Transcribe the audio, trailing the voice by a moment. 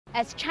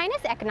As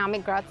China's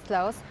economic growth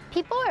slows,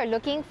 people are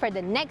looking for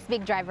the next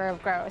big driver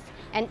of growth,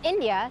 and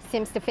India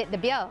seems to fit the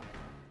bill.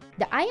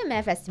 The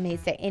IMF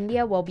estimates that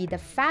India will be the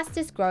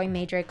fastest growing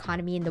major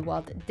economy in the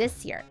world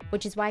this year,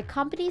 which is why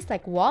companies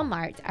like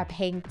Walmart are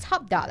paying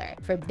top dollar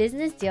for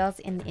business deals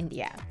in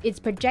India. It's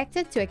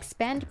projected to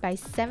expand by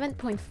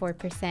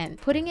 7.4%,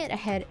 putting it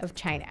ahead of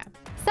China.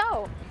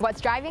 So,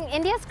 what's driving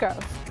India's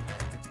growth?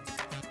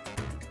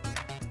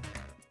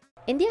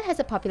 India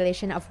has a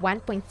population of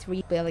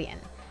 1.3 billion,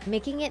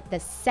 making it the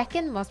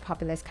second most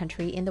populous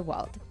country in the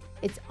world.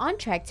 It's on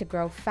track to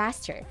grow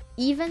faster,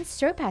 even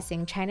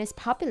surpassing China's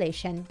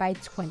population by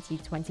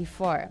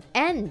 2024.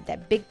 And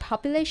that big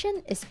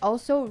population is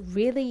also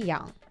really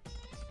young.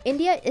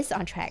 India is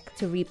on track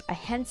to reap a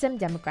handsome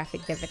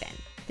demographic dividend.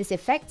 This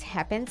effect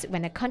happens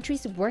when a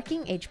country's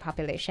working age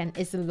population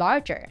is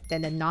larger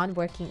than the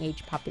non-working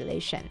age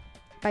population.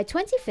 By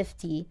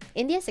 2050,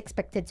 India is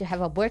expected to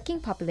have a working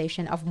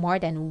population of more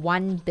than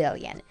 1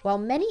 billion. While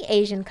many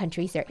Asian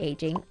countries are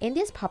aging,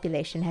 India's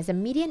population has a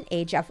median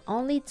age of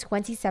only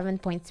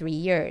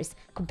 27.3 years,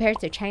 compared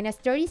to China's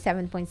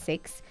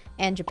 37.6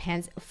 and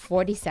Japan's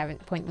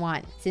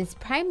 47.1. Since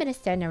Prime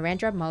Minister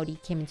Narendra Modi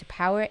came into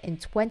power in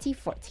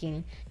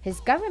 2014,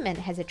 his government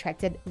has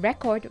attracted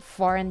record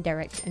foreign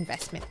direct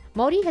investment.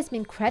 Modi has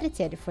been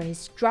credited for his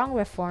strong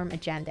reform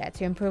agenda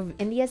to improve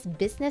India's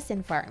business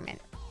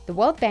environment. The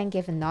World Bank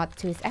gave a nod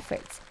to his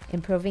efforts,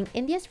 improving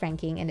India's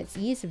ranking and its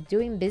ease of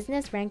doing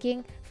business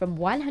ranking from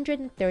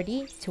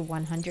 130 to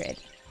 100.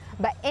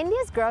 But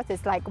India's growth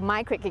is like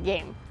my cricket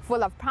game,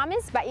 full of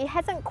promise, but it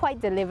hasn't quite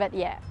delivered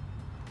yet.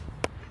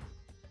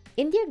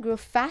 India grew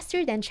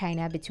faster than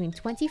China between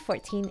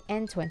 2014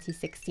 and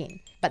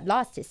 2016, but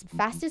lost its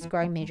fastest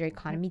growing major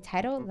economy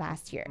title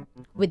last year.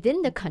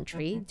 Within the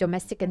country,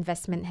 domestic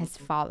investment has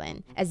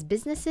fallen, as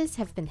businesses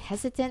have been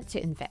hesitant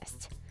to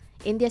invest.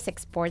 India's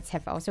exports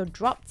have also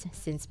dropped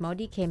since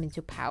Modi came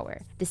into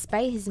power,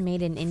 despite his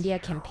Made in India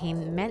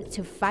campaign meant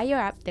to fire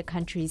up the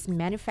country's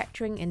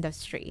manufacturing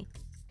industry.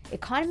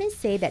 Economists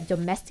say that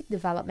domestic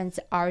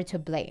developments are to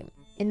blame.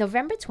 In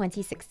November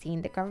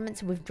 2016, the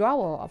government's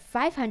withdrawal of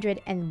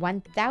 500 and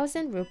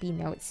 1,000 rupee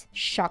notes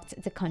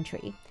shocked the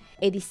country.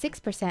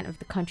 86% of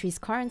the country's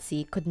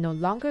currency could no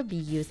longer be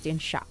used in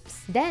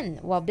shops. Then,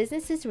 while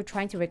businesses were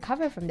trying to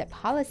recover from that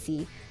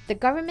policy, the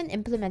government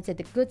implemented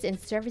the Goods and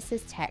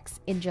Services Tax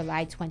in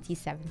July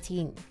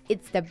 2017.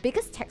 It's the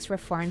biggest tax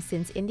reform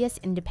since India's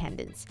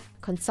independence,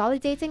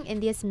 consolidating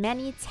India's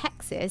many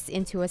taxes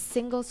into a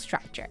single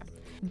structure.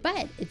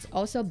 But it's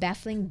also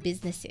baffling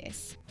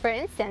businesses. For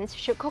instance,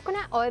 should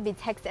coconut oil be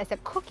taxed as a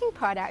cooking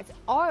product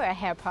or a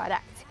hair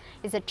product?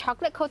 Is a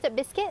chocolate-coated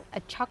biscuit a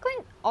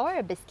chocolate or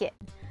a biscuit?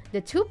 The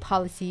two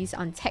policies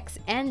on tax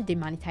and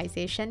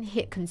demonetization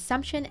hit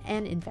consumption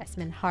and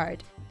investment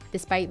hard,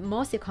 despite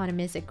most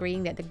economists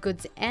agreeing that the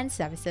goods and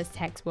services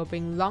tax will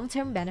bring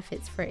long-term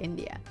benefits for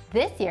India.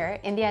 This year,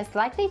 India is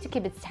likely to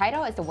keep its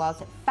title as the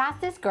world's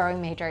fastest-growing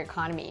major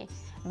economy.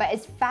 But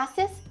is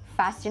fastest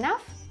fast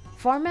enough?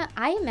 Former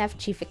IMF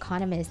chief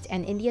economist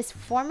and India's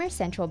former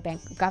central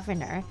bank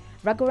governor,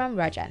 Raghuram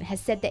Rajan, has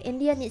said that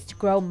India needs to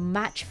grow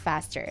much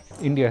faster.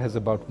 India has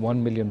about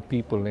 1 million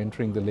people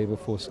entering the labor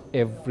force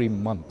every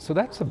month. So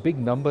that's a big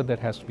number that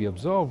has to be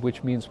absorbed,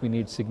 which means we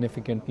need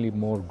significantly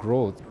more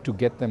growth to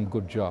get them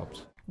good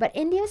jobs. But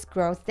India's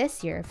growth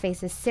this year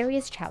faces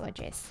serious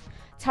challenges.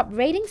 Top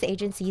ratings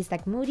agencies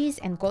like Moody's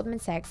and Goldman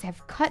Sachs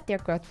have cut their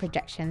growth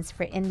projections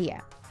for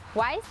India.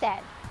 Why is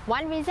that?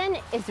 One reason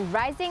is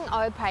rising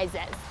oil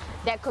prices.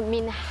 That could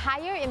mean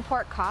higher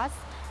import costs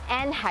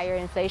and higher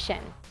inflation.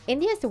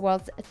 India is the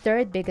world's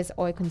third biggest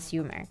oil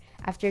consumer,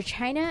 after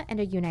China and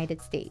the United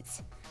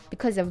States.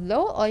 Because of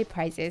low oil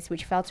prices,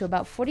 which fell to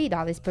about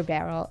 $40 per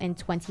barrel in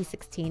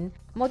 2016,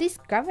 Modi's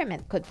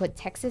government could put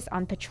taxes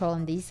on petrol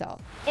and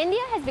diesel.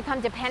 India has become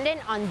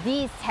dependent on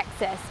these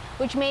taxes,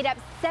 which made up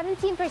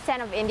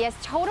 17% of India's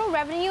total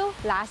revenue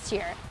last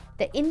year.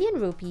 The Indian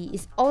rupee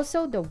is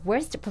also the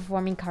worst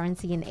performing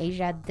currency in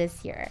Asia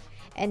this year,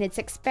 and it's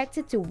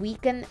expected to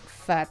weaken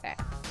further.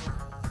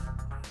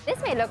 This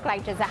may look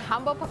like just a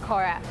humble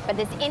pakora, but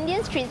this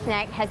Indian street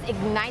snack has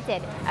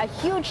ignited a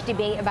huge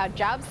debate about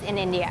jobs in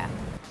India.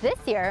 This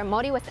year,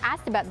 Modi was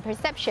asked about the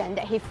perception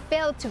that he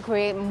failed to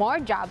create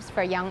more jobs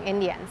for young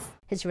Indians.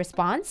 His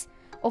response?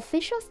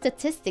 Official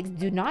statistics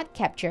do not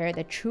capture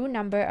the true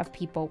number of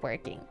people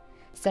working,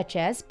 such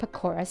as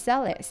pakora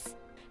sellers.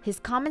 His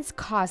comments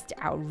caused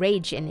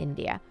outrage in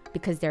India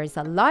because there is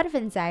a lot of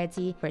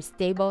anxiety for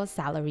stable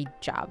salaried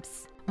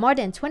jobs. More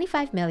than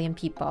 25 million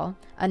people,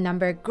 a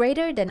number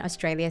greater than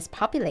Australia's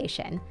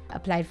population,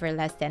 applied for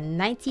less than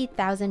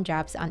 90,000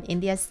 jobs on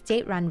India's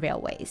state-run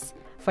railways.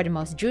 For the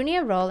most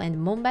junior role in the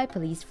Mumbai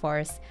police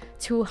force,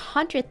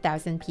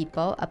 200,000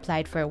 people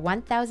applied for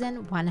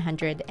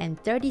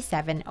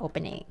 1,137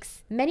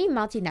 openings. Many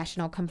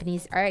multinational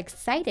companies are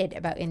excited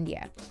about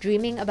India,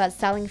 dreaming about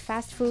selling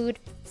fast food,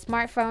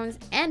 smartphones,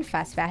 and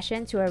fast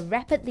fashion to a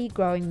rapidly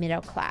growing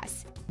middle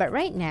class. But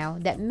right now,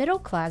 that middle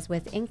class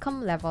with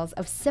income levels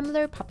of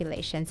similar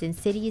populations in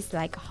cities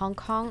like Hong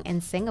Kong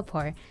and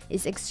Singapore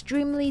is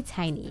extremely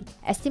tiny,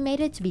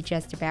 estimated to be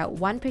just about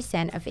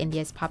 1% of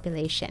India's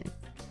population.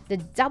 The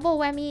double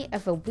whammy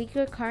of a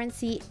weaker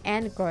currency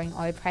and growing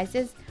oil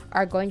prices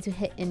are going to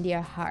hit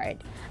India hard.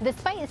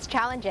 Despite its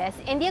challenges,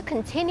 India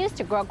continues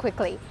to grow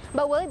quickly,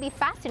 but will it be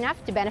fast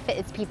enough to benefit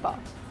its people?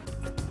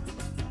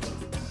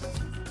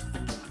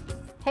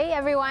 Hey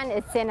everyone,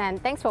 it's Sin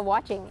and thanks for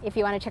watching. If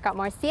you want to check out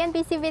more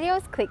CNBC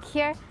videos, click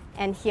here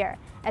and here.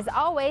 As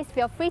always,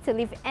 feel free to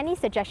leave any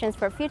suggestions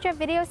for future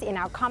videos in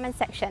our comment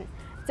section.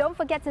 Don't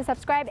forget to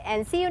subscribe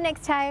and see you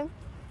next time!